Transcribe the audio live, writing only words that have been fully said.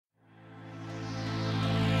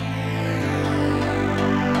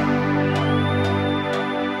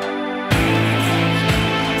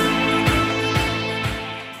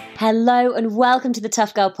Hello and welcome to the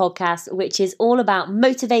Tough Girl podcast, which is all about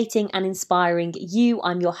motivating and inspiring you.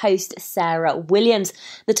 I'm your host, Sarah Williams.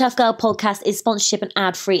 The Tough Girl podcast is sponsorship and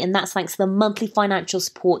ad-free, and that's thanks to the monthly financial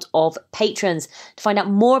support of patrons. To find out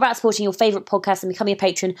more about supporting your favourite podcast and becoming a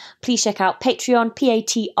patron, please check out Patreon,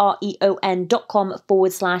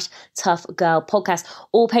 patreon.com/Tough Girl podcast.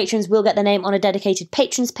 All patrons will get their name on a dedicated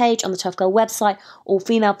patrons page on the Tough Girl website. All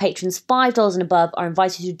female patrons $5 and above are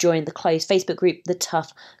invited to join the closed Facebook group, the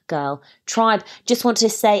Tough Girl Tribe. Just want to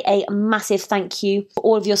say a massive thank you for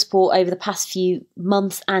all of your support over the past few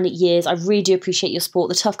months and years. I really do appreciate your support.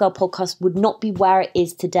 The Tough Girl podcast would not be where it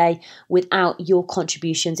is today without your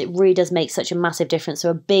contributions. It really does make such a massive difference.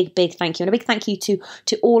 So a big thank you, and a big thank you to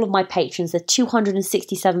all of my patrons. There are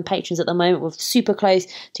 267 patrons at the moment. We're super close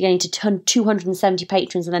to getting to 270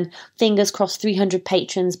 patrons, and then fingers crossed 300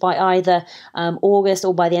 patrons by either August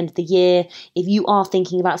or by the end of the year. If you are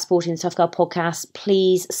thinking about supporting the Tough Girl podcast,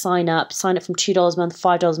 please sign up from $2 a month,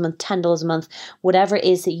 $5 a month, $10 a month, whatever it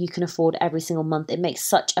is that you can afford every single month. It makes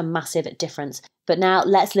such a massive difference. But now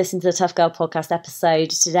let's listen to the Tough Girl podcast episode.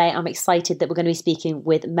 Today I'm excited that we're going to be speaking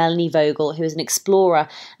with Melanie Vogel, who is an explorer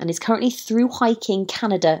and is currently thru-hiking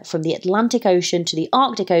Canada from the Atlantic Ocean to the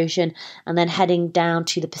Arctic Ocean and then heading down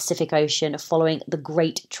to the Pacific Ocean following the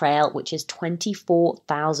Great Trail, which is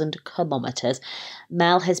 24,000 kilometers.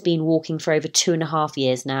 Mel has been walking for over 2.5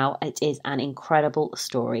 years now. It is an incredible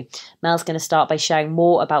story. Mel's going to start by sharing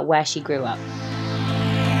more about where she grew up.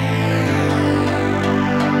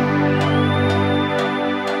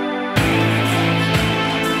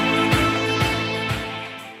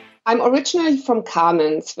 I'm originally from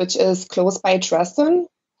Kamenz, which is close by Dresden.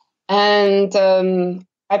 And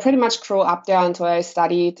I pretty much grew up there until I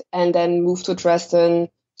studied and then moved to Dresden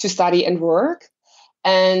to study and work.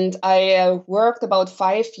 And I worked about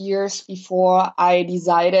 5 years before I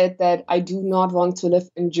decided that I do not want to live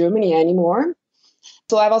in Germany anymore.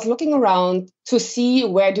 So I was looking around to see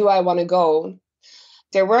where do I want to go.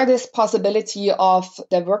 There were this possibility of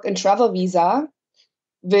the work and travel visa,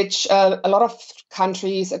 which a lot of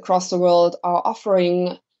countries across the world are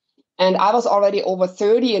offering. And I was already over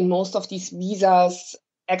 30, and most of these visas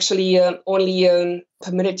actually only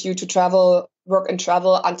permitted you to work and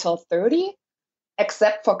travel until 30,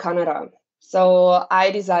 except for Canada. So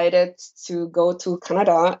I decided to go to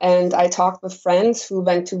Canada, and I talked with friends who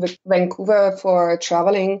went to Vancouver for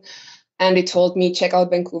traveling, and they told me, check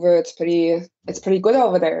out Vancouver, it's pretty good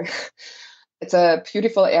over there. It's a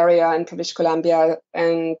beautiful area in British Columbia.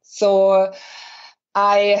 And so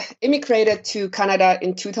I immigrated to Canada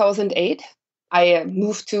in 2008. I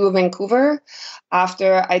moved to Vancouver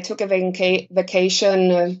after I took a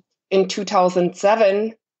vacation in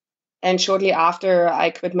 2007. And shortly after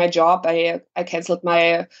I quit my job, I canceled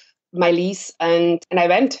my lease and I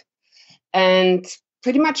went. And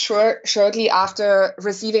pretty much shortly after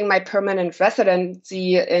receiving my permanent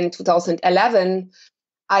residency in 2011,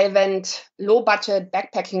 I went low-budget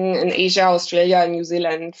backpacking in Asia, Australia, and New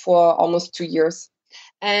Zealand for almost 2 years.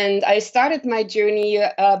 And I started my journey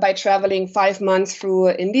by traveling 5 months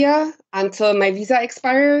through India until my visa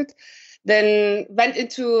expired. Then went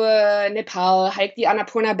into Nepal, hiked the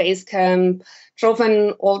Annapurna base camp, drove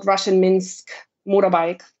an old Russian Minsk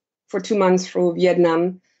motorbike for 2 months through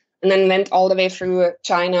Vietnam, and then went all the way through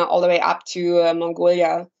China, all the way up to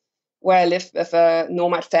Mongolia, where I lived with a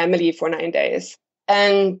nomad family for 9 days.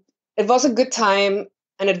 And it was a good time,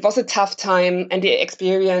 and it was a tough time, and the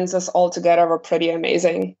experiences altogether were pretty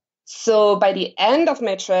amazing. So by the end of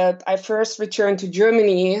my trip, I first returned to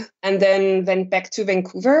Germany and then went back to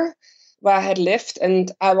Vancouver, where I had lived, and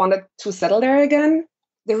I wanted to settle there again.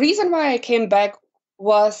 The reason why I came back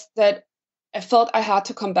was that I felt I had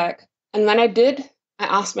to come back. And when I did, I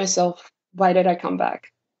asked myself, why did I come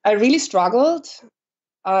back? I really struggled.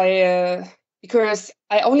 Because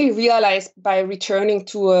I only realized by returning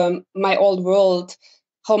to my old world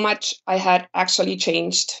how much I had actually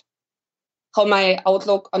changed, how my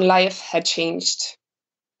outlook on life had changed,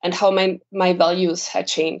 and how my values had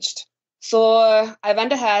changed. So I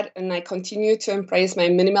went ahead and I continued to embrace my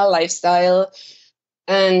minimal lifestyle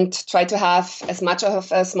and try to have as much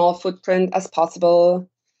of a small footprint as possible.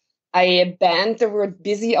 I banned the word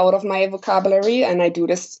busy out of my vocabulary, and I do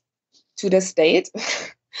this to this date.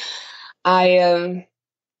 I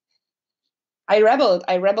rebelled.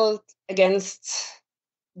 I rebelled against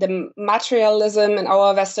the materialism in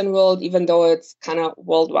our Western world, even though it's kind of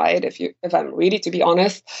worldwide, if I'm really to be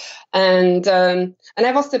honest. And I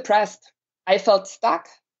was depressed. I felt stuck.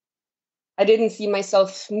 I didn't see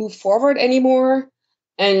myself move forward anymore.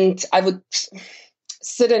 And I would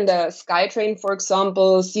sit in the SkyTrain, for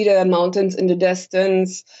example, see the mountains in the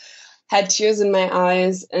distance, had tears in my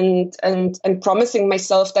eyes and promising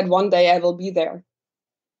myself that one day I will be there.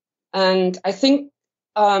 And I think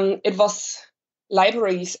it was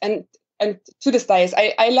libraries. And to this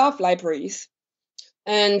day, I love libraries.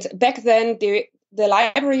 And back then, the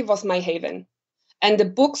library was my haven. And the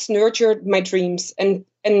books nurtured my dreams. And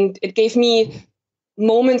it gave me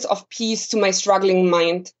moments of peace to my struggling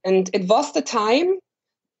mind. And it was the time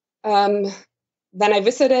when I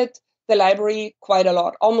visited the library quite a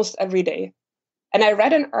lot, almost every day. And I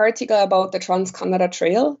read an article about the Trans-Canada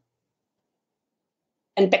Trail.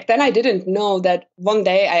 And back then I didn't know that one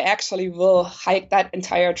day I actually will hike that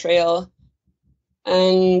entire trail.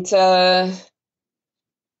 And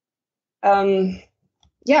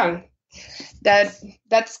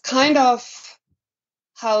that's kind of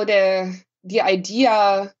how the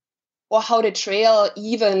idea or how the trail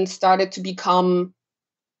even started to become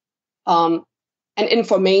an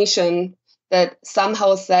information that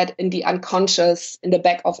somehow sat in the unconscious in the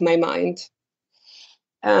back of my mind.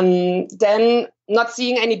 Then, not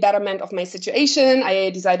seeing any betterment of my situation, I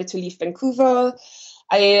decided to leave Vancouver.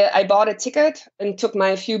 I bought a ticket and took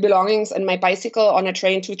my few belongings and my bicycle on a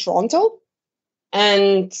train to Toronto.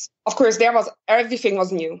 And of course, everything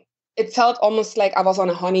was new. It felt almost like I was on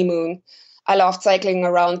a honeymoon. I loved cycling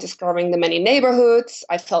around, discovering the many neighborhoods.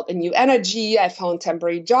 I felt a new energy. I found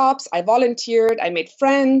temporary jobs. I volunteered. I made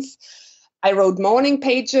friends. I wrote morning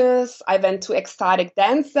pages. I went to ecstatic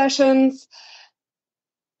dance sessions.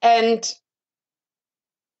 And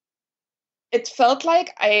it felt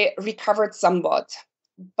like I recovered somewhat.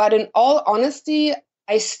 But in all honesty,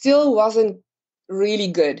 I still wasn't really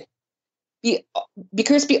good.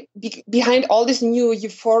 Because behind all this new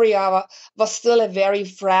euphoria was still a very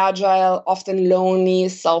fragile, often lonely,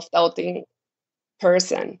 self-doubting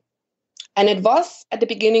person. And it was at the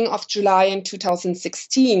beginning of July in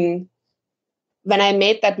 2016 when I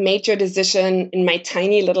made that major decision in my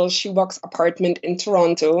tiny little shoebox apartment in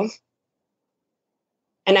Toronto.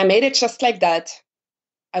 And I made it just like that.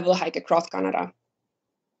 I will hike across Canada.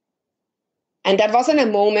 And that wasn't a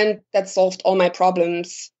moment that solved all my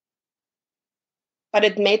problems, but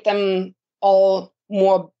it made them all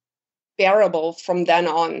more bearable from then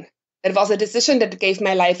on. It was a decision that gave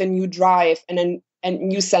my life a new drive and a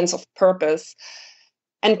new sense of purpose.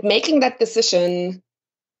 And making that decision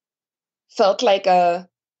felt like a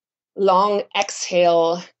long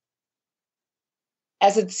exhale,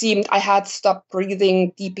 as it seemed I had stopped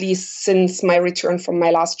breathing deeply since my return from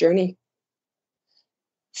my last journey.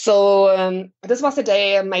 So this was the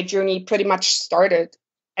day my journey pretty much started.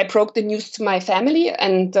 I broke the news to my family,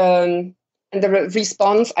 and the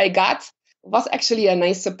response I got was actually a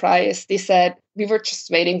nice surprise. They said, we were just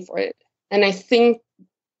waiting for it. And I think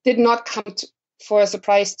did not come for a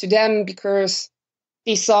surprise to them, because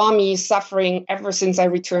they saw me suffering ever since I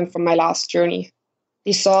returned from my last journey.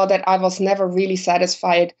 They saw that I was never really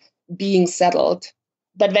satisfied being settled.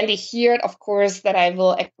 But when they heard, of course, that I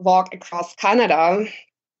will walk across Canada,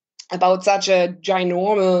 about such a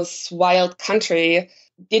ginormous, wild country,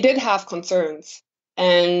 they did have concerns.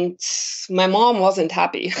 And my mom wasn't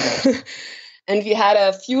happy. And we had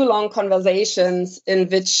a few long conversations in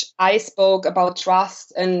which I spoke about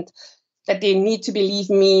trust and that they need to believe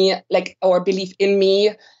me, or believe in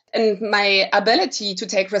me, and my ability to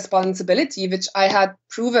take responsibility, which I had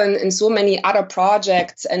proven in so many other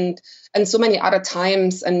projects and so many other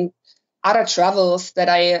times and other travels that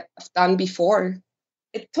I have done before.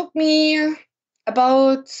 It took me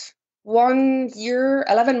about 1 year,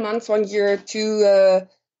 11 months, 1 year to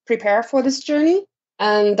prepare for this journey.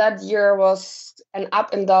 And that year was an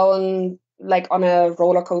up and down, like on a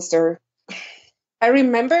roller coaster. I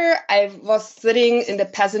remember I was sitting in the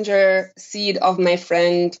passenger seat of my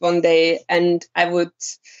friend one day, and I would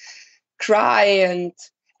cry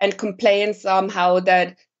and complain somehow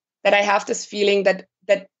that I have this feeling that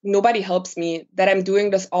nobody helps me, that I'm doing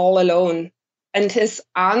this all alone. And his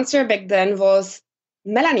answer back then was,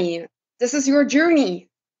 Melanie, this is your journey.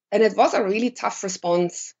 And it was a really tough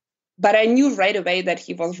response. But I knew right away that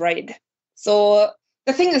he was right. So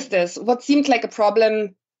the thing is this, what seemed like a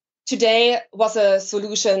problem today was a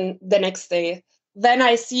solution the next day. When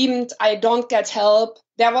I seemed I don't get help,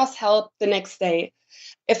 there was help the next day.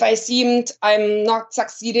 If I seemed I'm not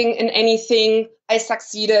succeeding in anything, I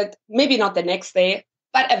succeeded, maybe not the next day,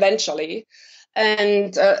 but eventually.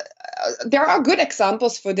 And there are good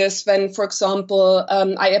examples for this when, for example,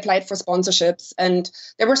 I applied for sponsorships and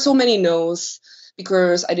there were so many no's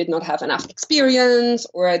because I did not have enough experience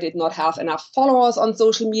or I did not have enough followers on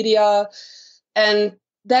social media. And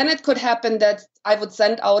then it could happen that I would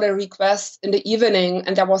send out a request in the evening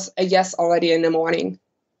and there was a yes already in the morning.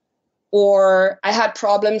 Or I had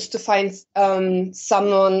problems to find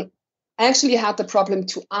someone. I actually had the problem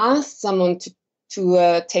to ask someone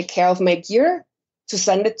to take care of my gear, to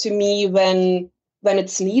send it to me when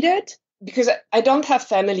it's needed, because I don't have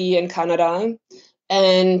family in Canada,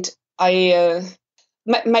 and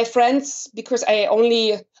my friends, because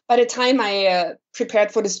by the time I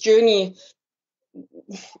prepared for this journey,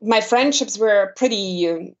 my friendships were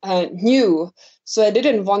pretty new, so I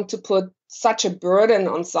didn't want to put such a burden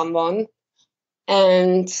on someone.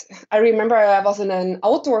 And I remember I was in an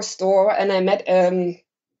outdoor store and I met a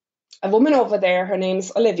woman over there. Her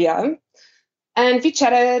name's Olivia. And we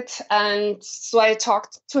chatted. And so I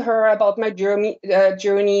talked to her about my journey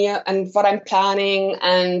and what I'm planning.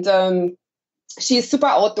 And she's super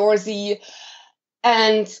outdoorsy.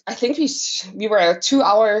 And I think we were 2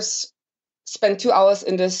 hours, spent 2 hours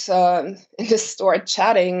in this store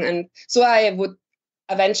chatting. And so I would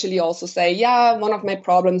eventually also say, yeah, one of my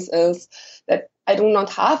problems is that I do not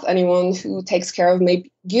have anyone who takes care of my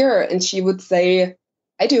gear. And she would say,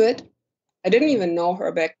 I do it. I didn't even know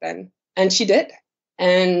her back then. And she did.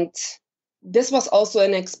 And this was also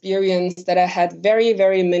an experience that I had very,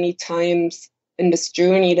 very many times in this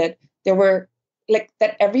journey, that there were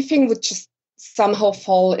that everything would just somehow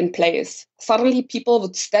fall in place. Suddenly people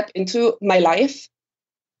would step into my life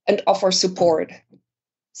and offer support,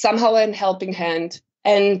 somehow a helping hand.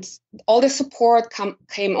 And all the support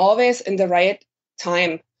came always in the right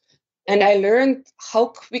time. And I learned how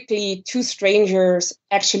quickly two strangers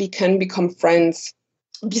actually can become friends.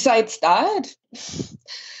 Besides that,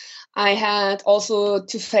 I had also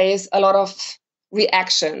to face a lot of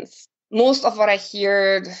reactions. Most of what I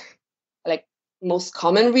heard, most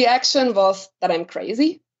common reaction, was that I'm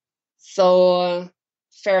crazy. So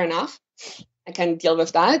fair enough, I can deal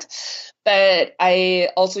with that. But I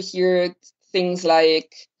also heard things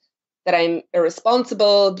like that I'm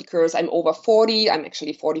irresponsible because I'm over 40. I'm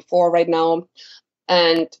actually 44 right now.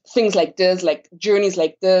 And things like this, like journeys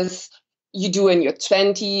like this, you do in your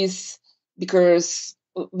 20s, because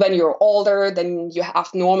when you're older, then you have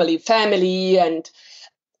normally family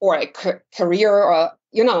or a career, or,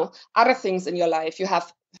 other things in your life. You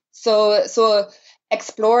have so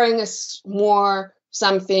exploring is more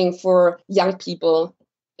something for young people.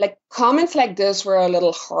 Like comments like this were a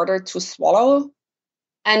little harder to swallow.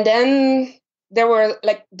 And then there were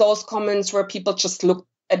like those comments where people just looked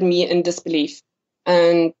at me in disbelief.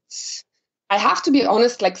 And I have to be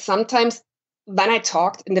honest, like sometimes when I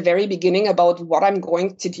talked in the very beginning about what I'm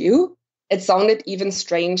going to do, it sounded even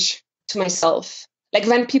strange to myself. Like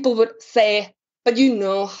when people would say, but you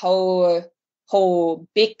know how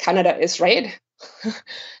big Canada is, right?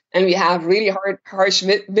 And we have really harsh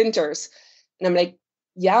winters. And I'm like,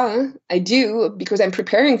 yeah, I do, because I'm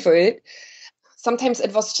preparing for it. Sometimes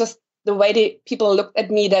it was just the way people looked at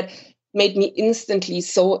me that made me instantly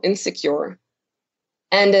so insecure.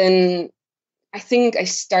 And then I think I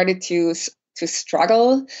started to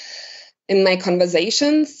struggle in my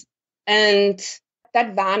conversations, and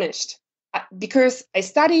that vanished because I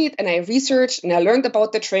studied and I researched and I learned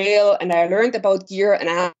about the trail and I learned about gear, and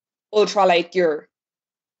I have ultralight gear.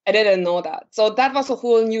 I didn't know that. So that was a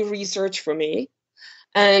whole new research for me.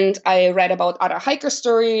 And I read about other hiker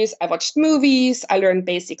stories. I watched movies. I learned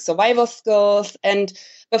basic survival skills. And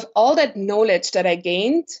with all that knowledge that I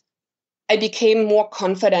gained, I became more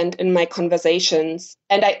confident in my conversations.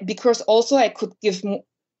 And because also I could give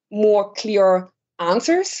more clear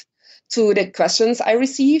answers to the questions I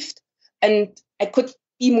received. And I could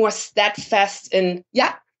be more steadfast in,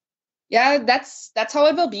 yeah, that's how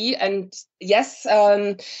it will be. And yes,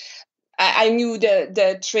 I knew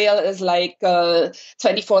the trail is like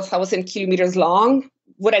 24,000 kilometers long.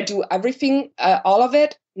 Would I do everything, all of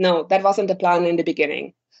it? No, that wasn't the plan in the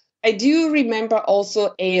beginning. I do remember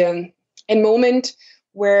also a moment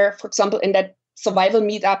where, for example, in that survival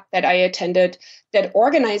meetup that I attended, that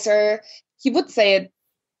organizer, he would say it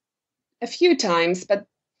a few times, but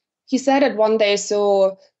he said it one day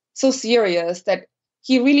so serious that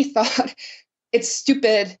he really thought it's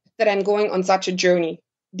stupid that I'm going on such a journey,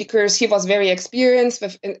 because he was very experienced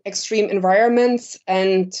with extreme environments,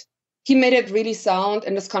 and he made it really sound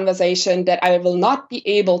in this conversation that I will not be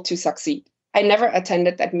able to succeed. I never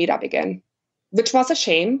attended that meetup again, which was a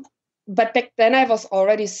shame. But back then I was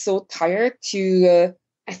already so tired to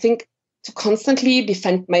constantly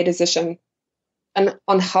defend my decision and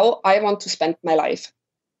on how I want to spend my life.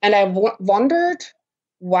 And I wondered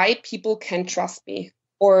why people can't trust me,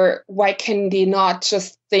 or why can they not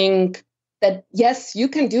just think that, yes, you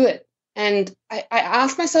can do it. And I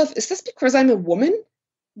asked myself, is this because I'm a woman?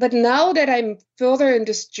 But now that I'm further in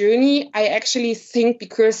this journey, I actually think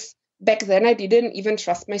because back then I didn't even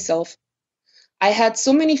trust myself. I had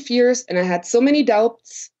so many fears and I had so many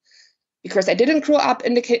doubts because I didn't grow up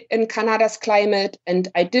in Canada's climate and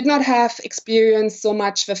I did not have experience so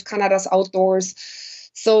much with Canada's outdoors.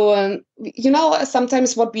 So,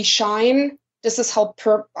 sometimes what we shine, this is how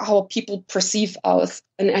people perceive us.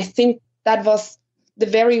 And I think that was the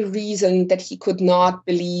very reason that he could not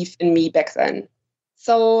believe in me back then.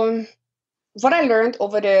 So what I learned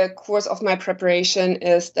over the course of my preparation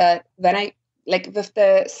is that with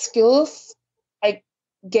the skills I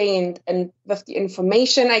gained and with the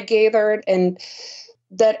information I gathered, and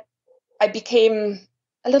that I became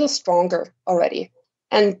a little stronger already.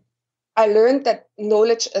 And I learned that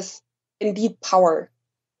knowledge is indeed power,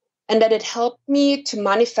 and that it helped me to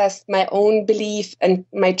manifest my own belief and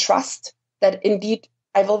my trust that indeed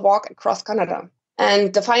I will walk across Canada.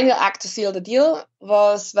 And the final act to seal the deal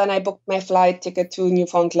was when I booked my flight ticket to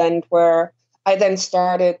Newfoundland, where I then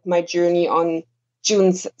started my journey on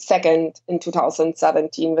June 2nd in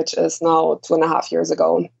 2017, which is now 2.5 years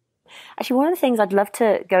ago. Actually, one of the things I'd love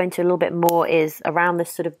to go into a little bit more is around this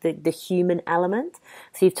sort of the human element.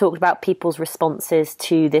 So you've talked about people's responses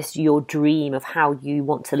to this, your dream of how you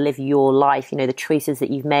want to live your life, the choices that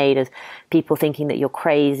you've made, as people thinking that you're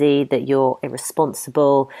crazy, that you're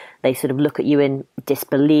irresponsible. They sort of look at you in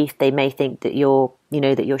disbelief. They may think that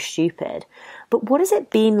you're stupid. But what has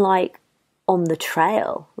it been like on the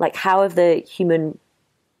trail? Like, how have the human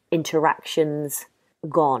interactions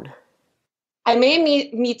gone? I may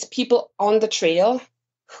meet people on the trail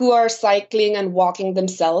who are cycling and walking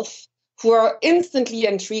themselves, who are instantly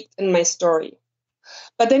intrigued in my story.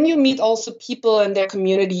 But then you meet also people in their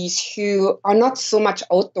communities who are not so much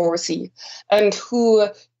outdoorsy and who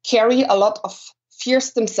carry a lot of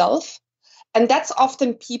fears themselves. And that's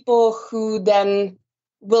often people who then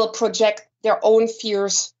will project their own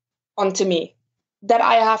fears onto me that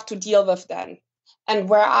I have to deal with then. And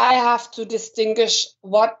where I have to distinguish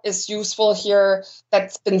what is useful here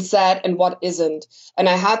that's been said and what isn't. And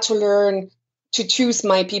I had to learn to choose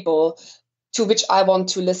my people to which I want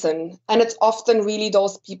to listen. And it's often really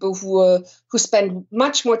those people who spend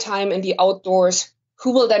much more time in the outdoors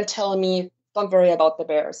who will then tell me, don't worry about the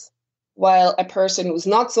bears. While a person who's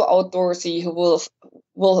not so outdoorsy, who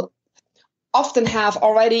will often have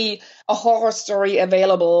already a horror story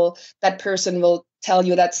available, that person will tell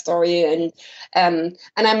you that story. And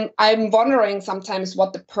I'm wondering sometimes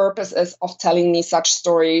what the purpose is of telling me such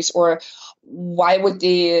stories, or why would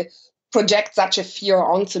they project such a fear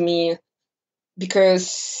onto me?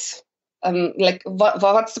 Because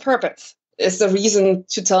what's the purpose? Is the reason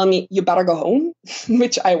to tell me you better go home,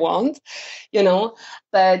 which I want,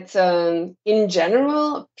 But in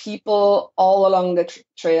general, people all along the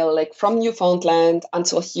trail, like from Newfoundland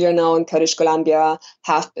until here now in British Columbia,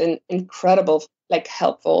 have been incredible,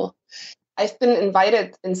 helpful. I've been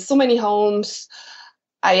invited in so many homes.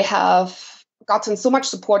 I have gotten so much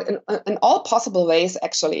support in all possible ways,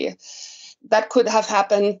 actually. That could have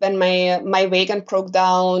happened when my wagon broke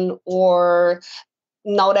down, or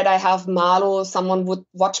now that I have Malo, someone would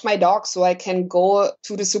watch my dog so I can go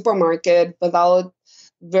to the supermarket without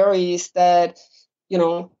worries that,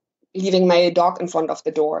 leaving my dog in front of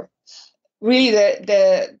the door. Really,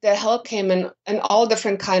 the help came in all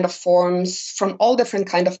different kind of forms, from all different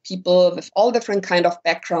kind of people with all different kind of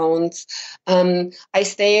backgrounds. I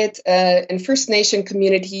stayed in First Nation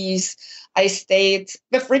communities. I stayed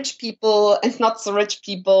with rich people and not so rich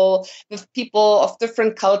people, with people of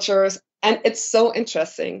different cultures. And it's so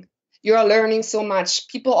interesting. You are learning so much.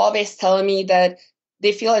 People always tell me that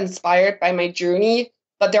they feel inspired by my journey,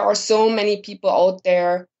 but there are so many people out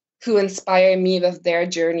there who inspire me with their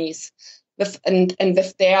journeys, and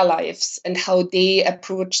with their lives, and how they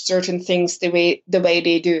approach certain things the way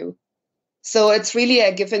they do. So it's really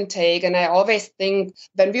a give and take. And I always think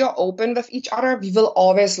when we are open with each other, we will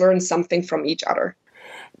always learn something from each other.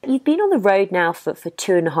 You've been on the road now for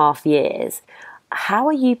 2.5 years. How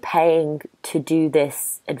are you paying to do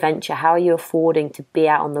this adventure? How are you affording to be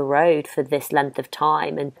out on the road for this length of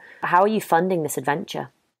time? And how are you funding this adventure?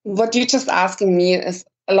 What you're just asking me is,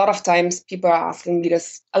 a lot of times people are asking me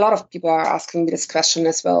this. A lot of people are asking me this question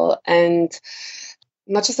as well. And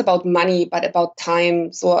not just about money, but about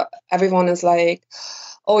time. So everyone is like,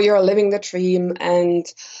 oh, you're living the dream. And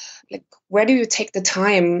where do you take the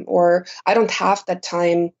time? Or I don't have that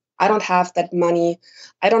time. I don't have that money.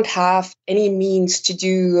 I don't have any means to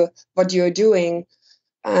do what you're doing.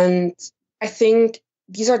 And I think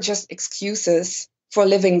these are just excuses for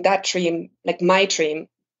living that dream, my dream,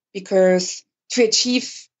 because to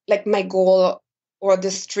achieve my goal or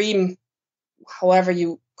this dream, however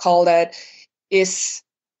you call that, is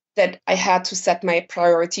that I had to set my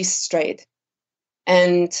priorities straight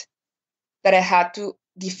and that I had to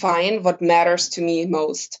define what matters to me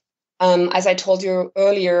most. As I told you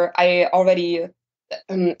earlier, I already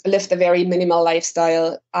lived a very minimal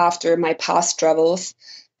lifestyle after my past travels,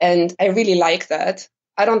 and I really like that.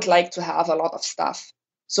 I don't like to have a lot of stuff.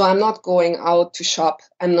 So I'm not going out to shop.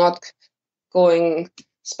 I'm not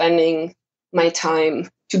spending my time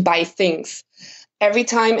to buy things. Every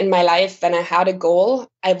time in my life when I had a goal,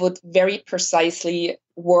 I would very precisely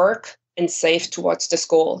work and save towards this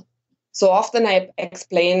goal. So often I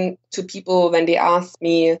explain to people when they ask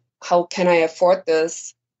me, how can I afford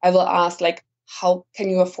this? I will ask, like, how can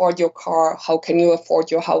you afford your car? How can you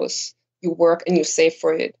afford your house? You work and you save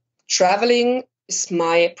for it. Traveling is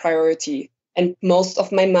my priority. And most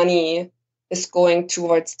of my money is going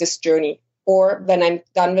towards this journey. Or when I'm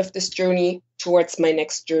done with this journey, towards my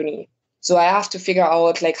next journey. So I have to figure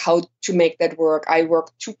out like how to make that work. I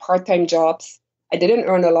worked 2 part-time jobs. I didn't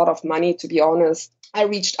earn a lot of money, to be honest. I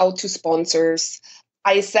reached out to sponsors.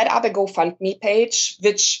 I set up a GoFundMe page,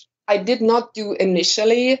 which I did not do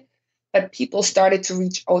initially, but people started to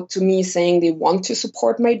reach out to me saying they want to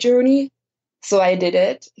support my journey. So I did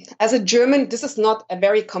it. As a German, this is not a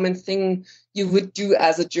very common thing you would do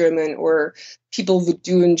as a German or people would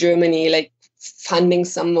do in Germany, like funding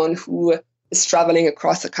someone who is traveling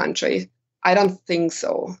across the country. I don't think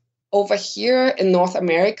so. Over here in North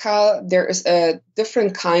America, there is a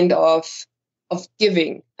different kind of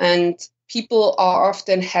giving, and people are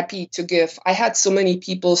often happy to give. I had so many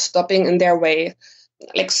people stopping in their way,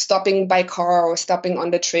 like stopping by car or stopping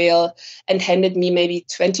on the trail and handed me maybe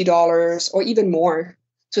 $20 or even more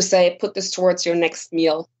to say, put this towards your next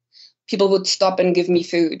meal. People would stop and give me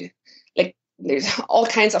food. Like there's all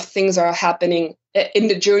kinds of things are happening in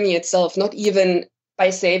the journey itself, not even by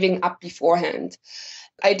saving up beforehand.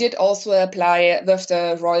 I did also apply with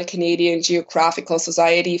the Royal Canadian Geographical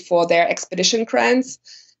Society for their expedition grants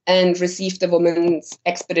and received the Women's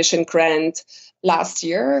Expedition Grant last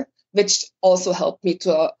year, which also helped me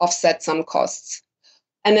to offset some costs.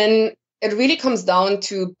 And then it really comes down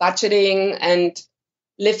to budgeting and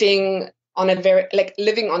living on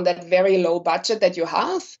that very low budget that you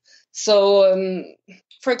have. So,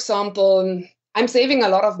 for example, I'm saving a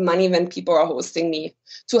lot of money when people are hosting me.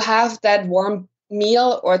 To have that warm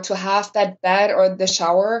meal or to have that bed or the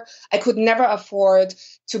shower, I could never afford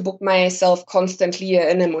to book myself constantly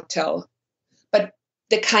in a motel. But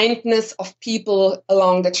the kindness of people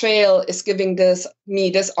along the trail is giving me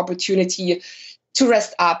this opportunity to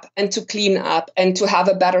rest up and to clean up and to have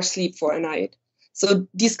a better sleep for a night. So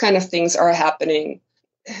these kind of things are happening.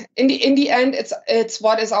 In the end, it's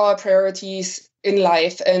what is our priorities in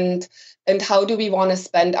life and how do we want to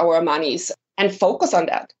spend our monies and focus on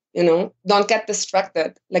that. Don't get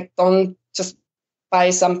distracted. Like, don't just buy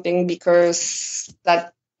something because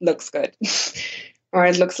that looks good or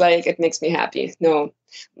it looks like it makes me happy. No,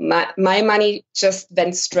 my money just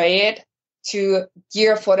went straight to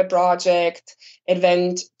gear for the project. It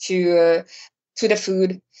went to the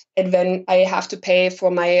food. And when I have to pay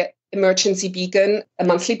for my emergency beacon, a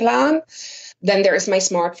monthly plan, then there is my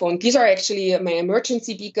smartphone. These are actually my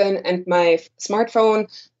emergency beacon and my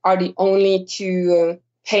smartphone are the only 2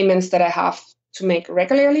 payments that I have to make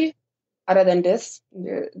regularly. Other than this,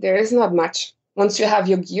 there is not much. Once you have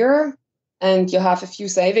your gear and you have a few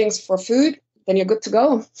savings for food, then you're good to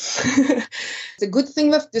go. The good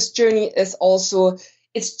thing with this journey is also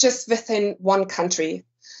it's just within one country.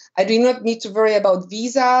 I do not need to worry about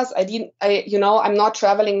visas. I'm not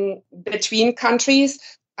traveling between countries.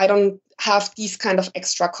 I don't have these kind of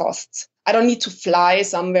extra costs. I don't need to fly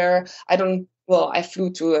somewhere. I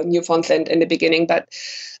flew to Newfoundland in the beginning, but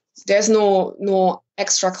there's no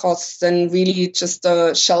extra costs than really just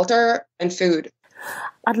shelter and food.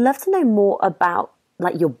 I'd love to know more about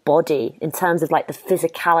like your body in terms of like the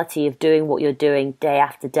physicality of doing what you're doing day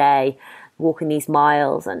after day, walking these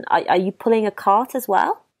miles. And are you pulling a cart as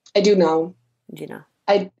well? I do now. Do you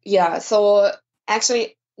know? So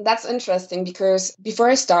actually that's interesting because before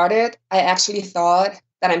I started, I actually thought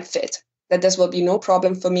that I'm fit, that this will be no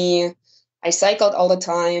problem for me. I cycled all the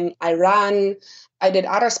time. I ran. I did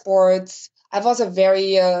other sports. I was a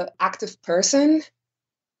very active person,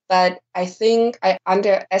 but I think I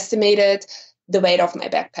underestimated the weight of my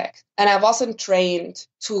backpack. And I wasn't trained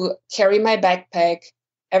to carry my backpack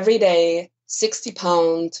every day, 60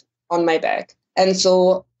 pounds on my back. And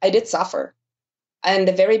so I did suffer. And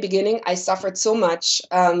the very beginning, I suffered so much.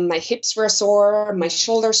 My hips were sore, my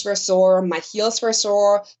shoulders were sore, my heels were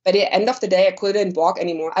sore. By the end of the day, I couldn't walk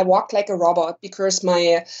anymore. I walked like a robot because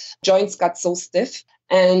my joints got so stiff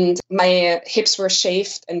and my hips were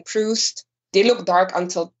shaved and bruised. They looked dark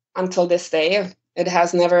until until this day. It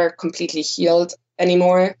has never completely healed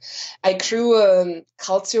anymore. I grew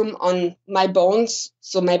calcium on my bones,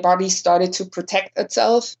 so my body started to protect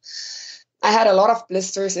itself. I had a lot of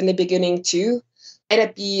blisters in the beginning too. Might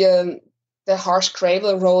it be the harsh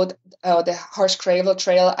gravel road, the harsh gravel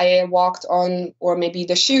trail I walked on, or maybe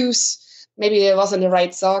the shoes. Maybe it wasn't the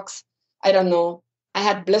right socks. I don't know. I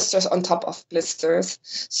had blisters on top of blisters.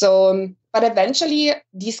 So, but eventually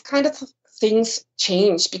these kind of things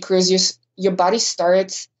change because your body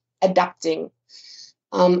starts adapting.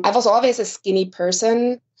 I was always a skinny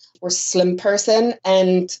person or slim person,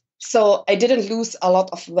 and so I didn't lose a lot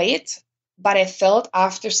of weight, but I felt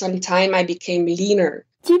after some time I became leaner.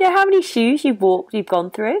 Do you know how many shoes you've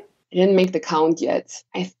gone through? I didn't make the count yet.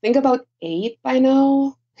 I think about 8 by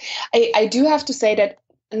now. I do have to say that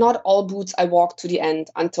not all boots I walk to the end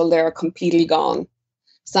until they're completely gone.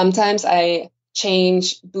 Sometimes I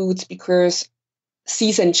change boots because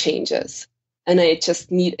season changes and I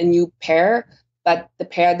just need a new pair. But the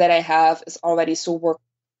pair that I have is already so worked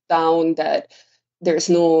down that there's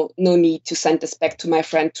no need to send this back to my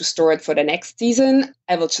friend to store it for the next season.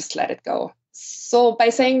 I will just let it go. So by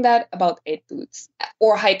saying that, about 8 boots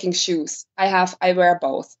or hiking shoes. I wear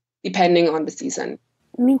both depending on the season.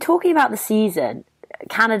 I mean, talking about the season,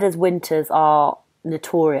 Canada's winters are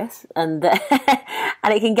notorious and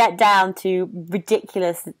and it can get down to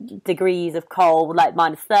ridiculous degrees of cold, like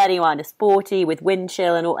 -30, -40 with wind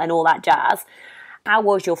chill and all that jazz. How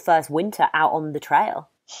was your first winter out on the trail?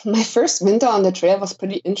 My first winter on the trail was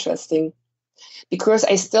pretty interesting because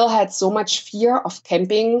I still had so much fear of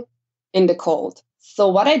camping in the cold. So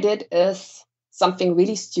what I did is something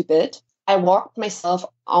really stupid. I walked myself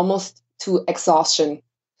almost to exhaustion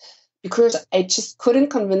because I just couldn't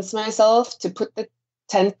convince myself to put the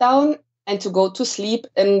tent down and to go to sleep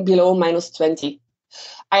in below -20.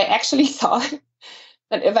 I actually thought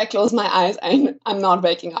that if I close my eyes, I'm not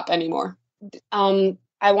waking up anymore.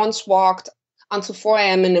 I once walked until 4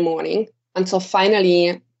 a.m. in the morning until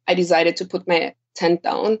finally I decided to put my tent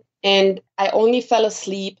down. And I only fell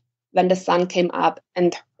asleep when the sun came up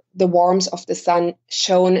and the warmth of the sun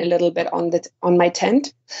shone a little bit on my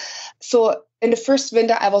tent. So in the first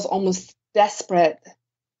winter, I was almost desperate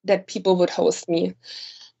that people would host me.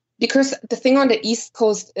 Because the thing on the East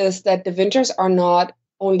Coast is that the winters are not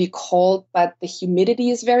only cold, but the humidity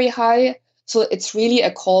is very high. So it's really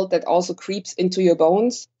a cold that also creeps into your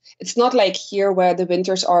bones. It's not like here where the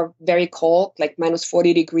winters are very cold, like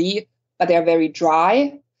 -40 degrees, but they're very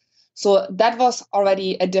dry. So that was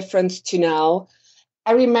already a difference to now.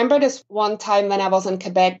 I remember this one time when I was in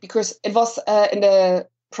Quebec, because it was in the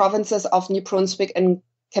provinces of New Brunswick and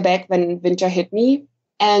Quebec when winter hit me.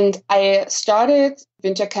 And I started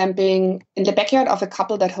winter camping in the backyard of a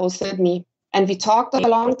couple that hosted me. And we talked a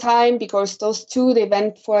long time because those two, they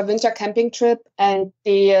went for a winter camping trip and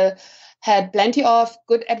they had plenty of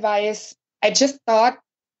good advice. I just thought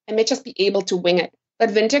I may just be able to wing it.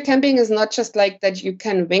 But winter camping is not just like that you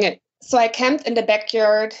can wing it. So I camped in the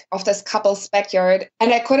backyard of this couple's backyard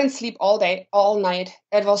and I couldn't sleep all night.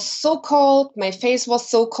 It was so cold. My face was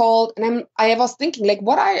so cold. And I was thinking, like,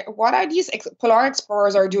 what are these polar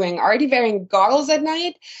explorers are doing? Are they wearing goggles at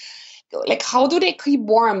night? Like, how do they keep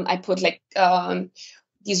warm? I put like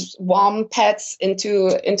these warm pads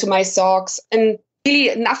into my socks and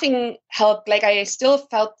really nothing helped. Like I still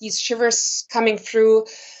felt these shivers coming through.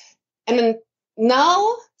 And then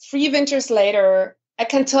now, 3 winters later, I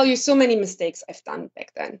can tell you so many mistakes I've done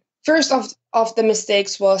back then. First of the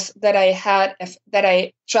mistakes was that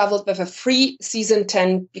I traveled with a free season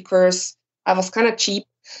tent because I was kind of cheap.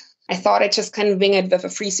 I thought I just can wing it with a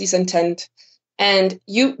free season tent. And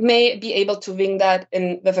you may be able to wing that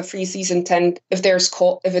with a free season tent if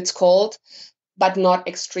it's cold, but not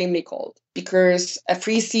extremely cold, because a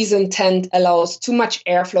free season tent allows too much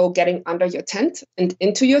airflow getting under your tent and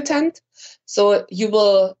into your tent. So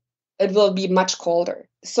it will be much colder.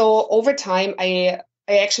 So over time, I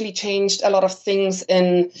actually changed a lot of things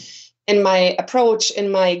in my approach, in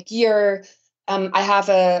my gear. I have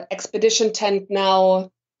a expedition tent now.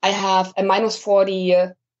 I have a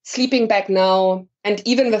 -40 sleeping bag now. And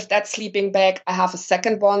even with that sleeping bag, I have a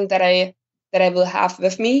second one that I will have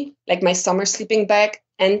with me, like my summer sleeping bag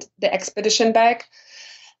and the expedition bag.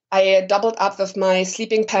 I doubled up with my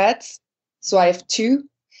sleeping pads. So I have 2.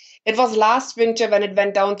 It was last winter when it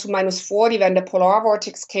went down to -40, when the polar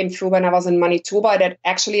vortex came through when I was in Manitoba, that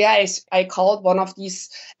actually I called one of these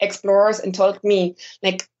explorers and told me,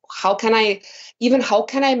 like, how can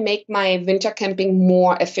I make my winter camping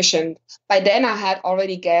more efficient? By then I had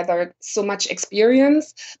already gathered so much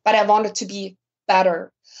experience, but I wanted to be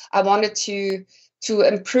better. I wanted to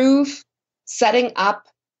improve setting up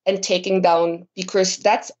and taking down, because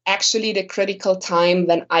that's actually the critical time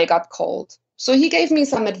when I got cold. So he gave me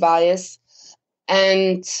some advice,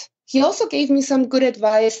 and he also gave me some good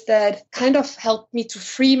advice that kind of helped me to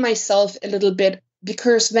free myself a little bit,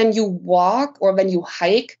 because when you walk or when you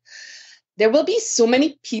hike, there will be so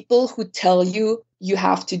many people who tell you you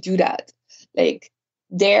have to do that. Like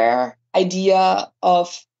their idea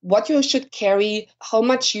of what you should carry, how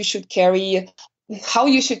much you should carry, how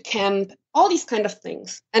you should camp, all these kind of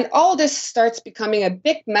things. And all this starts becoming a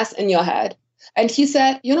big mess in your head. And he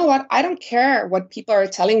said, you know what? I don't care what people are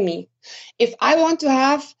telling me. If I want to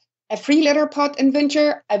have a 3-liter pot in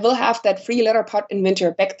winter, I will have that 3-liter pot in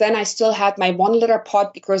winter. Back then, I still had my 1-liter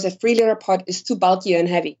pot because a 3-liter pot is too bulky and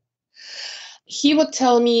heavy. He would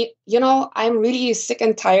tell me, I'm really sick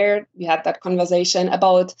and tired. We had that conversation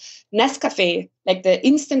about Nescafe, like the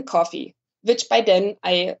instant coffee, which by then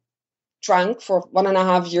I drank for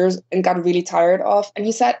 1.5 years and got really tired of. And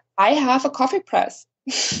he said, I have a coffee press.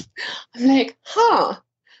 I'm like,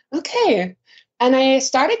 okay. And I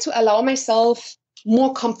started to allow myself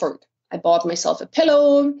more comfort. I bought myself a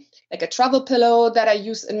pillow, like a travel pillow that I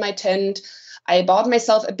use in my tent. I bought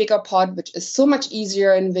myself a bigger pot, which is so much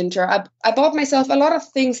easier in winter. I bought myself a lot of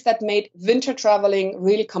things that made winter traveling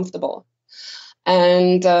really comfortable.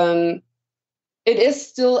 And it is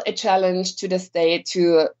still a challenge to this day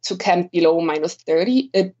to camp below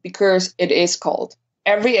 -30 because it is cold.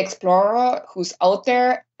 Every explorer who's out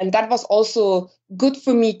there, and that was also good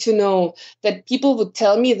for me to know, that people would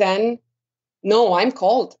tell me then, no, I'm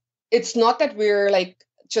cold. It's not that we're like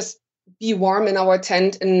just be warm in our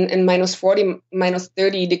tent in -40,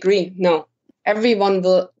 -30 degree. No, everyone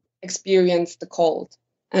will experience the cold.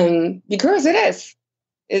 Because it is.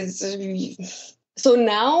 So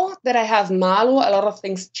now that I have Malo, a lot of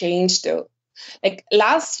things changed though. Like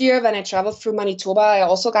last year when I traveled through Manitoba, I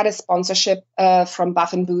also got a sponsorship from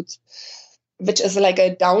Buff and Boots, which is like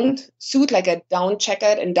a down suit, like a down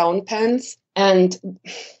jacket and down pants. And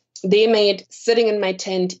they made sitting in my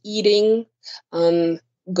tent, eating,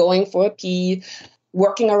 going for a pee,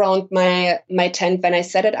 working around my tent when I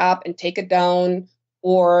set it up and take it down,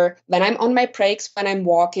 or when I'm on my breaks, when I'm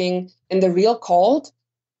walking in the real cold,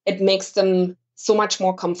 it makes them so much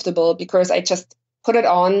more comfortable because I just put it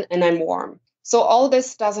on and I'm warm. So all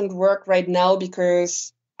this doesn't work right now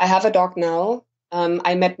because I have a dog now.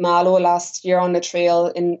 I met Malo last year on the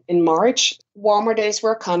trail in March. Warmer days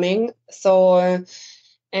were coming. So,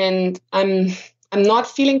 and I'm not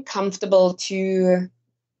feeling comfortable to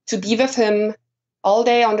be with him all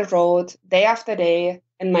day on the road, day after day,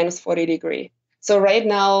 in -40 degree. So right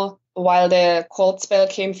now, while the cold spell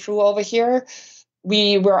came through over here,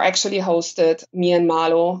 we were actually hosted, me and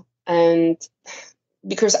Malo. And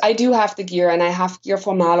because I do have the gear, and I have gear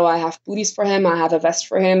for Malo, I have booties for him, I have a vest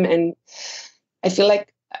for him, and I feel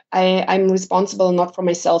like I'm responsible not for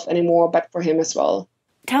myself anymore, but for him as well.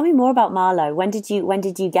 Tell me more about Malo. When did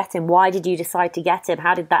you get him? Why did you decide to get him?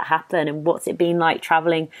 How did that happen? And what's it been like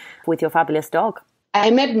traveling with your fabulous dog?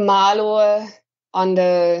 I met Malo on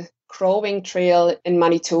the Crowing Trail in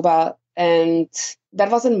Manitoba, and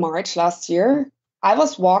that was in March last year. I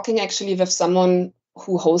was walking actually with someone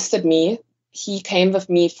who hosted me. He came with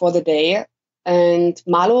me for the day, and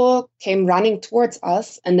Malo came running towards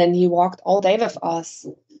us, and then he walked all day with us.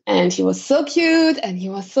 And he was so cute, and he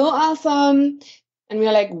was so awesome. And we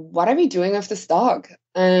were like, what are we doing with this dog?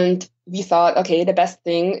 And we thought, okay, the best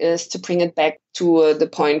thing is to bring it back to the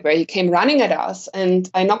point where he came running at us. And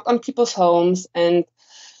I knocked on people's homes and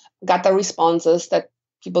got the responses that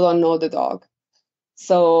people don't know the dog.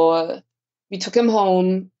 So we took him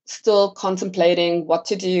home, still contemplating what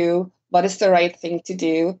to do, what is the right thing to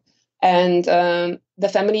do. And the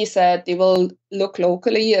family said they will look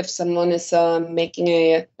locally if someone is making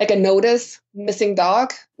a notice, missing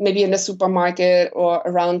dog, maybe in the supermarket or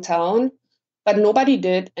around town. But nobody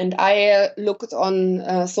did. And I looked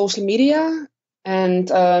on social media, and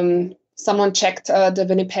someone checked the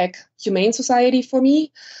Winnipeg Humane Society for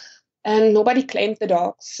me, and nobody claimed the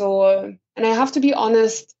dog. So, and I have to be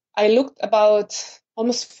honest, I looked about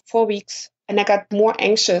almost 4 weeks, and I got more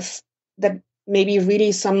anxious that maybe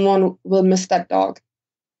really someone will miss that dog,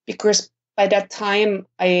 because by that time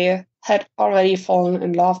I had already fallen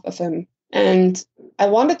in love with him. And I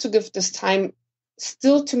wanted to give this time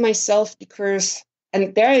still to myself because,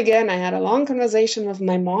 and there again, I had a long conversation with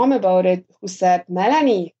my mom about it, who said,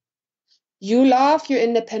 Melanie, you love your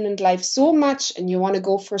independent life so much and you want to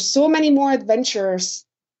go for so many more adventures.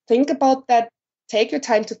 Think about that. Take your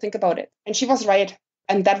time to think about it. And she was right.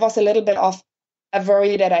 And that was a little bit of a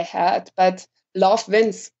worry that I had, but love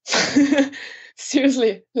wins.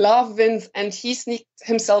 seriously, love wins. And he sneaked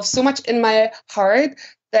himself so much in my heart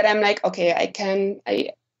that I'm like,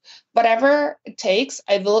 okay, whatever it takes,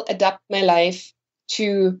 I will adapt my life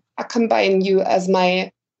to accompany you as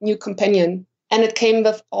my new companion. And it came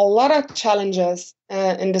with a lot of challenges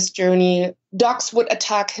in this journey. Dogs would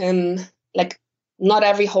attack him. Like, not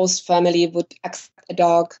every host family would accept a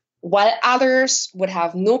dog, while others would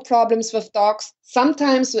have no problems with dogs.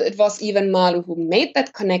 Sometimes it was even Malo who made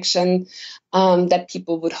that connection, that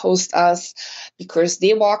people would host us because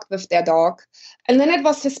they walked with their dog. And then it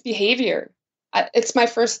was his behavior. It's my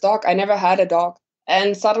first dog. I never had a dog.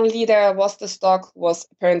 And suddenly there was this dog who was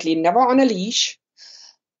apparently never on a leash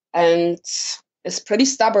and is pretty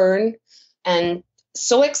stubborn and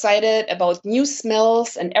so excited about new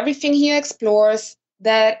smells and everything he explores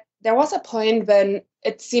that there was a point when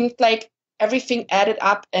it seemed like everything added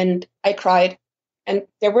up and I cried. And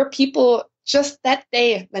there were people just that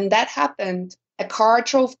day when that happened. A car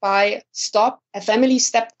drove by, stopped, a family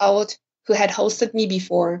stepped out who had hosted me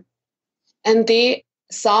before. And they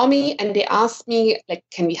saw me and they asked me, like,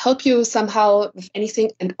 can we help you somehow with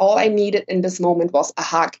anything? And all I needed in this moment was a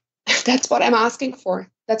hug. That's what I'm asking for.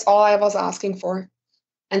 That's all I was asking for.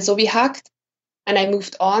 And so we hugged and I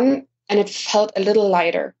moved on and it felt a little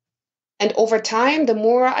lighter. And over time, the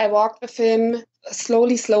more I walked with him,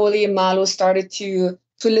 slowly, Malo started to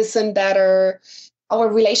listen better. Our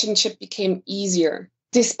relationship became easier.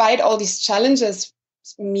 Despite all these challenges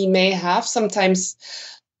we may have, sometimes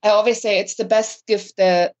I always say it's the best gift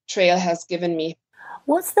the trail has given me.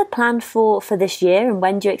 What's the plan for this year and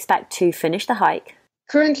when do you expect to finish the hike?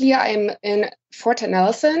 Currently, I'm in Fort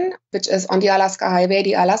Nelson, which is on the Alaska Highway.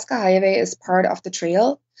 The Alaska Highway is part of the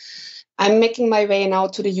trail. I'm making my way now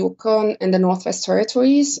to the Yukon in the Northwest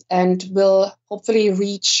Territories and will hopefully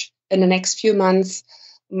reach in the next few months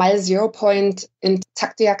mile 0 point in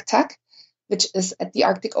Tuktoyaktuk, which is at the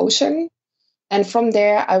Arctic Ocean. And from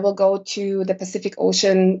there, I will go to the Pacific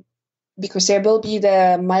Ocean because there will be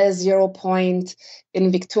the mile 0 point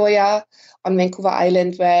in Victoria on Vancouver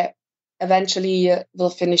Island where eventually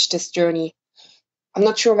we'll finish this journey. I'm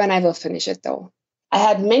not sure when I will finish it though. I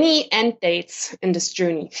had many end dates in this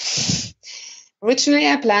journey. Originally,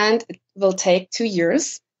 I planned it will take 2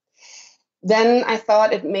 years. Then I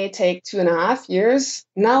thought it may take 2.5 years.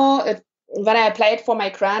 Now, when I applied for my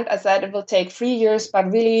grant, I said it will take 3 years,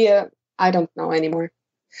 but really, I don't know anymore.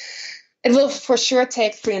 It will for sure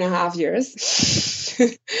take 3.5 years.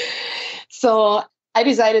 So I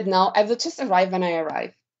decided now I will just arrive when I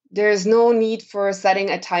arrive. There is no need for setting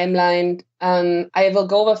a timeline. I will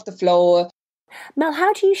go with the flow. Mel,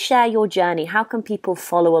 how do you share your journey? How can people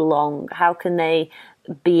follow along? How can they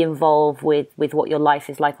be involved with what your life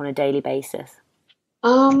is like on a daily basis?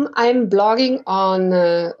 I'm blogging on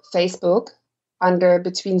Facebook under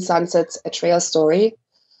Between Sunsets, a trail story.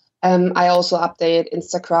 I also update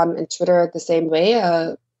Instagram and Twitter the same way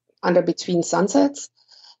under Between Sunsets.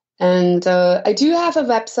 And I do have a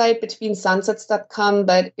website, betweensunsets.com,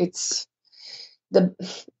 but it's the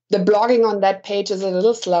blogging on that page is a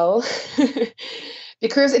little slow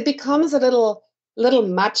because it becomes a little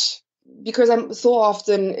much because I'm so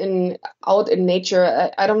often out in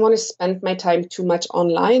nature. I don't want to spend my time too much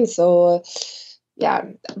online. So yeah,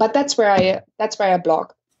 but that's where I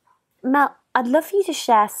blog. Mel, I'd love for you to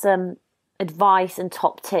share some advice and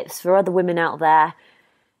top tips for other women out there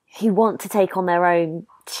who want to take on their own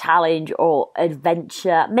challenge or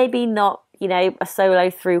adventure. Maybe not, a solo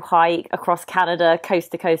through hike across Canada, coast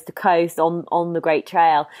to coast to coast on the Great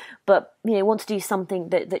Trail, but, want to do something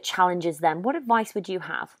that challenges them. What advice would you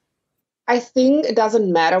have? I think it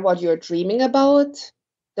doesn't matter what you're dreaming about.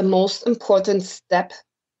 The most important step,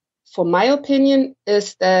 for my opinion,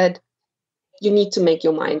 is that you need to make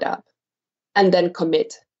your mind up and then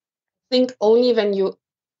commit. I think only when you're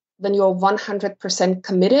 100%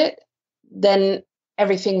 committed, then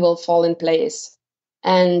everything will fall in place.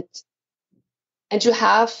 And you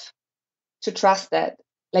have to trust that,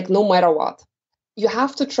 like no matter what. You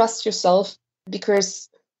have to trust yourself because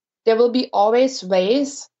there will be always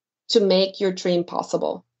ways to make your dream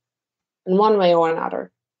possible in one way or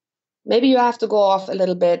another. Maybe you have to go off a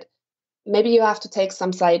little bit. Maybe you have to take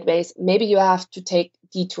some sideways. Maybe you have to take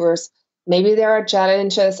detours. Maybe there are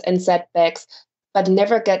challenges and setbacks, but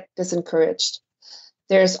never get discouraged.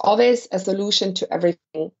 There's always a solution to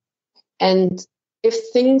everything. And if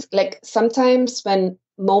things like sometimes when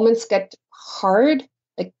moments get hard,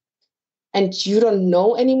 and you don't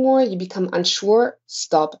know anymore, you become unsure,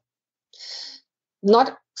 stop.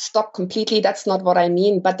 Not stop completely, that's not what I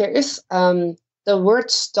mean, but there is the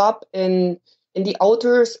word stop in the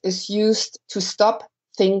outdoors is used to stop,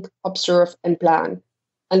 think, observe, and plan,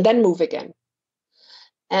 and then move again.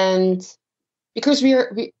 And because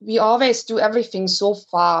we always do everything so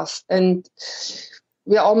fast, and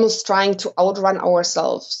we're almost trying to outrun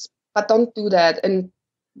ourselves. But don't do that. And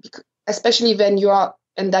especially when you are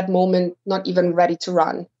in that moment not even ready to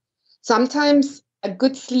run. Sometimes a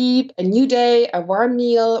good sleep, a new day, a warm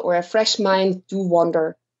meal, or a fresh mind do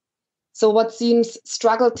wonder. So what seems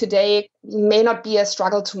struggle today may not be a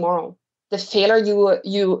struggle tomorrow. The failure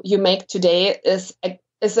you make today is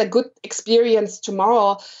a good experience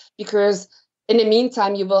tomorrow, because in the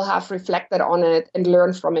meantime you will have reflected on it and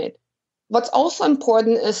learned from it. What's also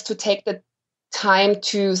important is to take the time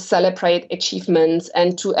to celebrate achievements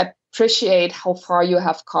and to appreciate how far you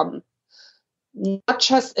have come. Not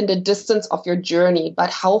just in the distance of your journey, but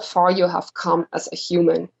how far you have come as a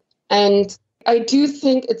human. And I do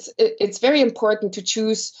think it's very important to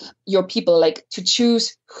choose your people, like to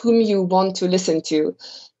choose whom you want to listen to.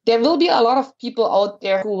 There will be a lot of people out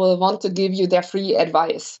there who will want to give you their free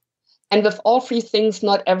advice. And with all free things,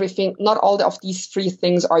 not all of these free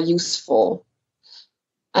things are useful.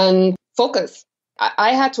 And focus.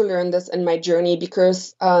 I had to learn this in my journey,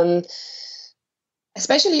 because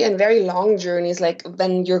especially in very long journeys, like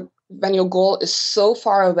when your goal is so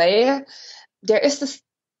far away, there is this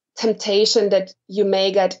temptation that you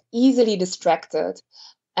may get easily distracted,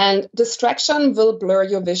 and distraction will blur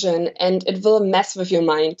your vision and it will mess with your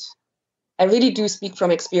mind. I really do speak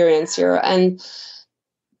from experience here. And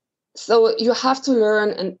so you have to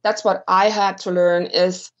learn, and that's what I had to learn,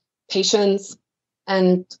 is patience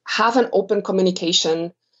and have an open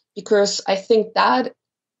communication, because I think that,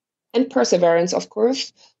 and perseverance, of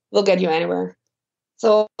course, will get you anywhere.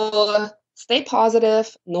 So stay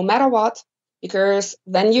positive no matter what, because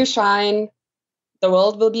when you shine, the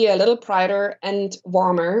world will be a little brighter and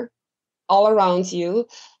warmer all around you.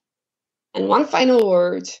 And one final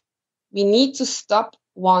word, we need to stop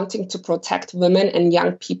wanting to protect women and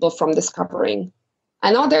young people from discovering.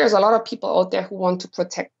 I know there's a lot of people out there who want to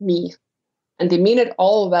protect me, and they mean it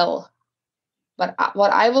all well. But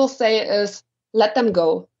what I will say is, let them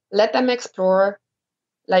go. Let them explore,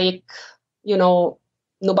 like,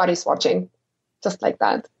 nobody's watching, just like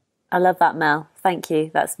that. I love that, Mel. Thank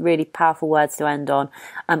you. That's really powerful words to end on.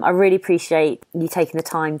 I really appreciate you taking the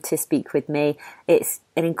time to speak with me. It's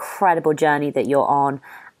an incredible journey that you're on,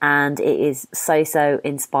 and it is so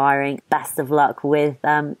inspiring. Best of luck with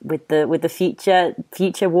the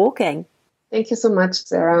future walking. Thank you so much,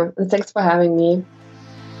 Sarah, and thanks for having me.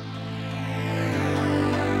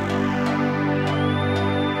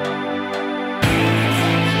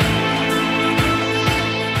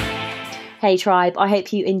 Hey tribe, I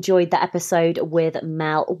hope you enjoyed that episode with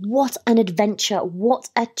Mel. What an adventure, what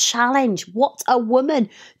a challenge, what a woman.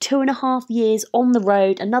 2.5 years on the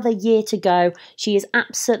road, another year to go. She is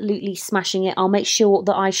absolutely smashing it. I'll make sure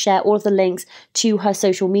that I share all of the links to her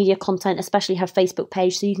social media content, especially her Facebook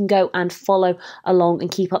page, so you can go and follow along and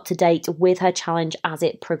keep up to date with her challenge as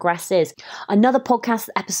it progresses. Another podcast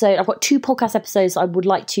episode, I've got 2 podcast episodes I would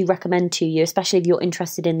like to recommend to you, especially if you're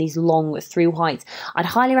interested in these long through hikes. I'd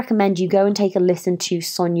highly recommend you go and take a listen to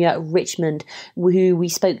Sonia Richmond, who we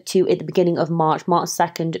spoke to at the beginning of March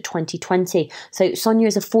 2nd, 2020. So Sonia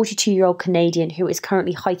is a 42-year-old Canadian who is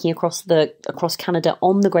currently hiking across Canada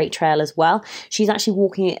on the Great Trail as well. She's actually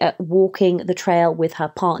walking the trail with her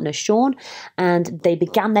partner Sean, and they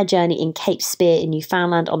began their journey in Cape Spear in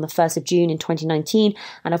Newfoundland on the 1st of June in 2019,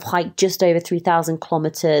 and have hiked just over 3,000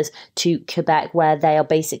 kilometers to Quebec, where they are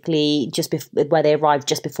basically where they arrived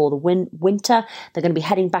just before the winter. They're going to be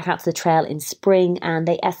heading back out to the trail in spring, and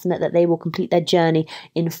they estimate that they will complete their journey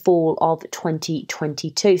in fall of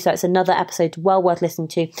 2022. So it's another episode well worth listening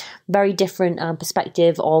to. Very different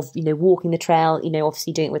perspective of walking the trail,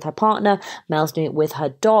 obviously doing it with her partner. Mel's doing it with her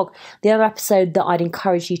dog. The other episode that I'd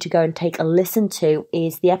encourage you to go and take a listen to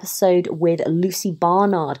is the episode with Lucy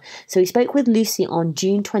Barnard. So we spoke with Lucy on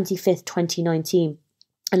June 25th, 2019.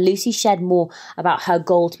 And Lucy shared more about her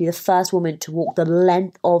goal to be the first woman to walk the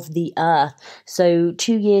length of the earth. So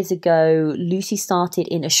 2 years ago, Lucy started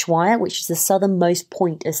in Ushuaia, which is the southernmost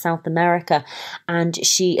point of South America. And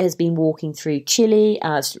she has been walking through Chile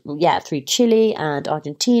and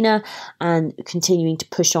Argentina, and continuing to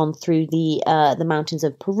push on through the mountains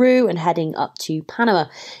of Peru and heading up to Panama.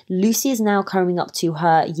 Lucy is now coming up to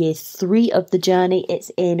her year 3 of the journey. It's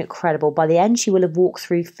incredible. By the end, she will have walked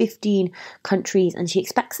through 15 countries, and she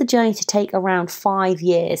expects expects the journey to take around 5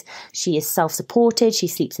 years. She is self-supported, she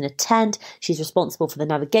sleeps in a tent, she's responsible for the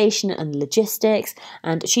navigation and logistics,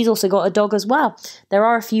 and she's also got a dog as well. There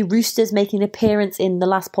are a few roosters making an appearance in the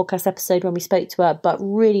last podcast episode when we spoke to her, but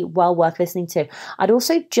really well worth listening to. I'd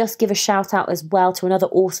also just give a shout out as well to another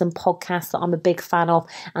awesome podcast that I'm a big fan of,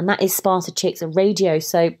 and that is Sparta Chicks Radio.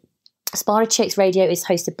 So Sparta Chicks Radio is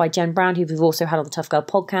hosted by Jen Brown, who we've also had on the Tough Girl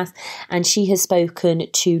podcast, and she has spoken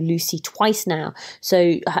to Lucy twice now.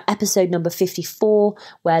 So her episode number 54,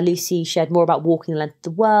 where Lucy shared more about walking the length of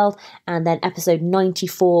the world, and then episode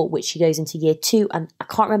 94, which she goes into year 2, and I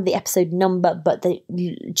can't remember the episode number, but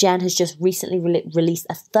Jen has just recently released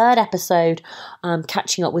a third episode,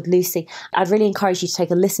 catching up with Lucy. I'd really encourage you to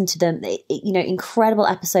take a listen to them. Incredible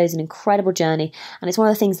episodes, an incredible journey, and it's one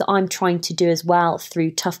of the things that I'm trying to do as well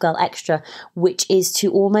through Tough Girl Extra, which is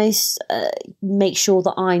to almost make sure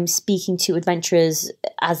that I'm speaking to adventurers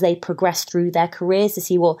as they progress through their careers to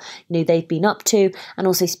see what they've been up to, and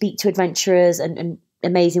also speak to adventurers and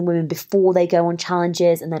amazing women before they go on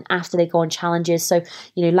challenges and then after they go on challenges. So,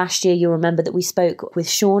 last year you'll remember that we spoke with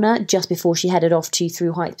Shauna just before she headed off to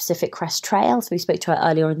thru-hike Pacific Crest Trail. So we spoke to her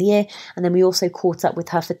earlier in the year, and then we also caught up with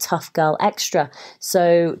her for Tough Girl Extra.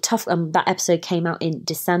 So that episode came out in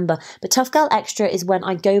December. But Tough Girl Extra is when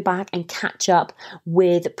I go back and catch up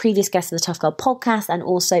with previous guests of the Tough Girl podcast and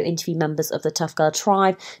also interview members of the Tough Girl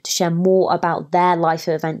tribe to share more about their life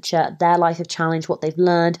of adventure, their life of challenge, what they've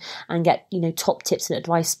learned, and get top tips and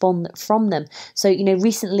advice from them. So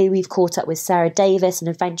recently we've caught up with Sarah Davis, an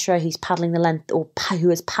adventurer who's who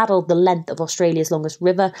has paddled the length of Australia's longest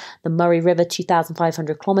river, the Murray River,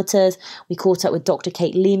 2,500 kilometres. We caught up with Dr.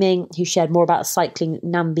 Kate Leeming, who shared more about a cycling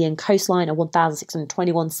Nambian coastline, a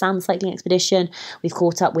 1,621 sand cycling expedition. We've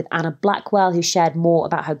caught up with Anna Blackwell, who shared more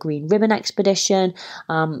about her Green Ribbon expedition.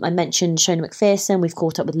 I mentioned Shona McPherson. We've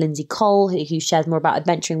caught up with Lindsay Cole, who shares more about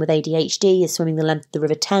adventuring with ADHD, is swimming the length of the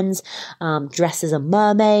River Thames, dressed as a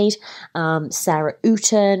mermaid. Sarah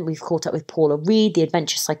Ooten. We've caught up with Paula Reed, the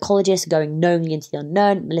adventure psychologist, going knowingly into the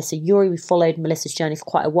unknown. Melissa Uri. We followed Melissa's journey for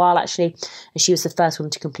quite a while, actually, and she was the first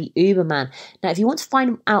woman to complete Uberman. Now, if you want to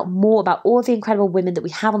find out more about all of the incredible women that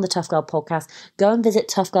we have on the Tough Girl podcast, go and visit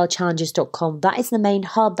toughgirlchallenges.com. That is the main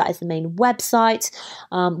hub. That is the main website.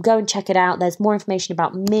 Go and check it out. There's more information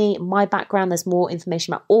about me, my background. There's more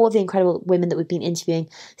information about all of the incredible women that we've been interviewing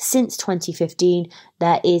since 2015.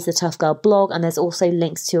 There is the Tough Girl blog, and there's also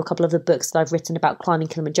links to a couple of the books that I've written about climbing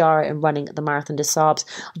Kilimanjaro and running the Marathon des Sables.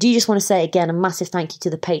 I do just want to say again a massive thank you to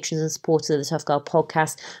the patrons and supporters of the Tough Girl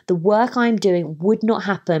podcast. The work I'm doing would not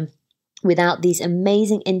happen without these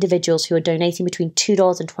amazing individuals who are donating between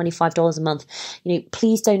 $2 and $25 a month.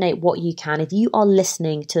 Please donate what you can. If you are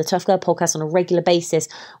listening to the Tough Girl podcast on a regular basis,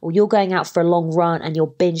 or you're going out for a long run and you're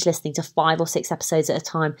binge listening to 5 or 6 episodes at a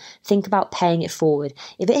time, think about paying it forward.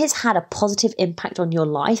 If it has had a positive impact on your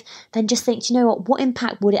life, then just think, what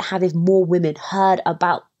impact would it have if more women heard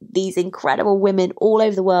about these incredible women all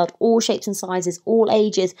over the world, all shapes and sizes, all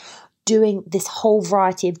ages, doing this whole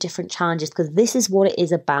variety of different challenges, because this is what it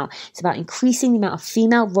is about. It's about increasing the amount of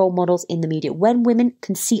female role models in the media. When women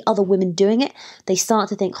can see other women doing it, they start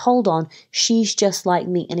to think, hold on, she's just like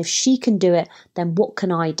me. And if she can do it, then what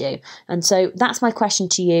can I do? And so that's my question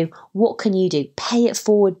to you. What can you do? Pay it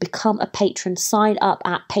forward, become a patron, sign up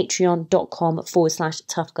at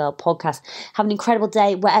patreon.com/toughgirlpodcast. Have an incredible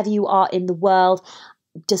day wherever you are in the world.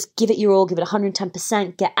 Just give it your all, give it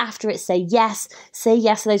 110%, get after it, say yes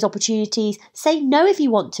to those opportunities, say no if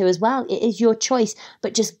you want to as well. It is your choice,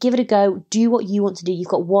 but just give it a go, do what you want to do. You've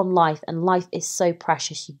got one life, and life is so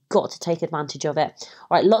precious. You've got to take advantage of it. All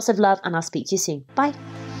right, lots of love, and I'll speak to you soon. Bye.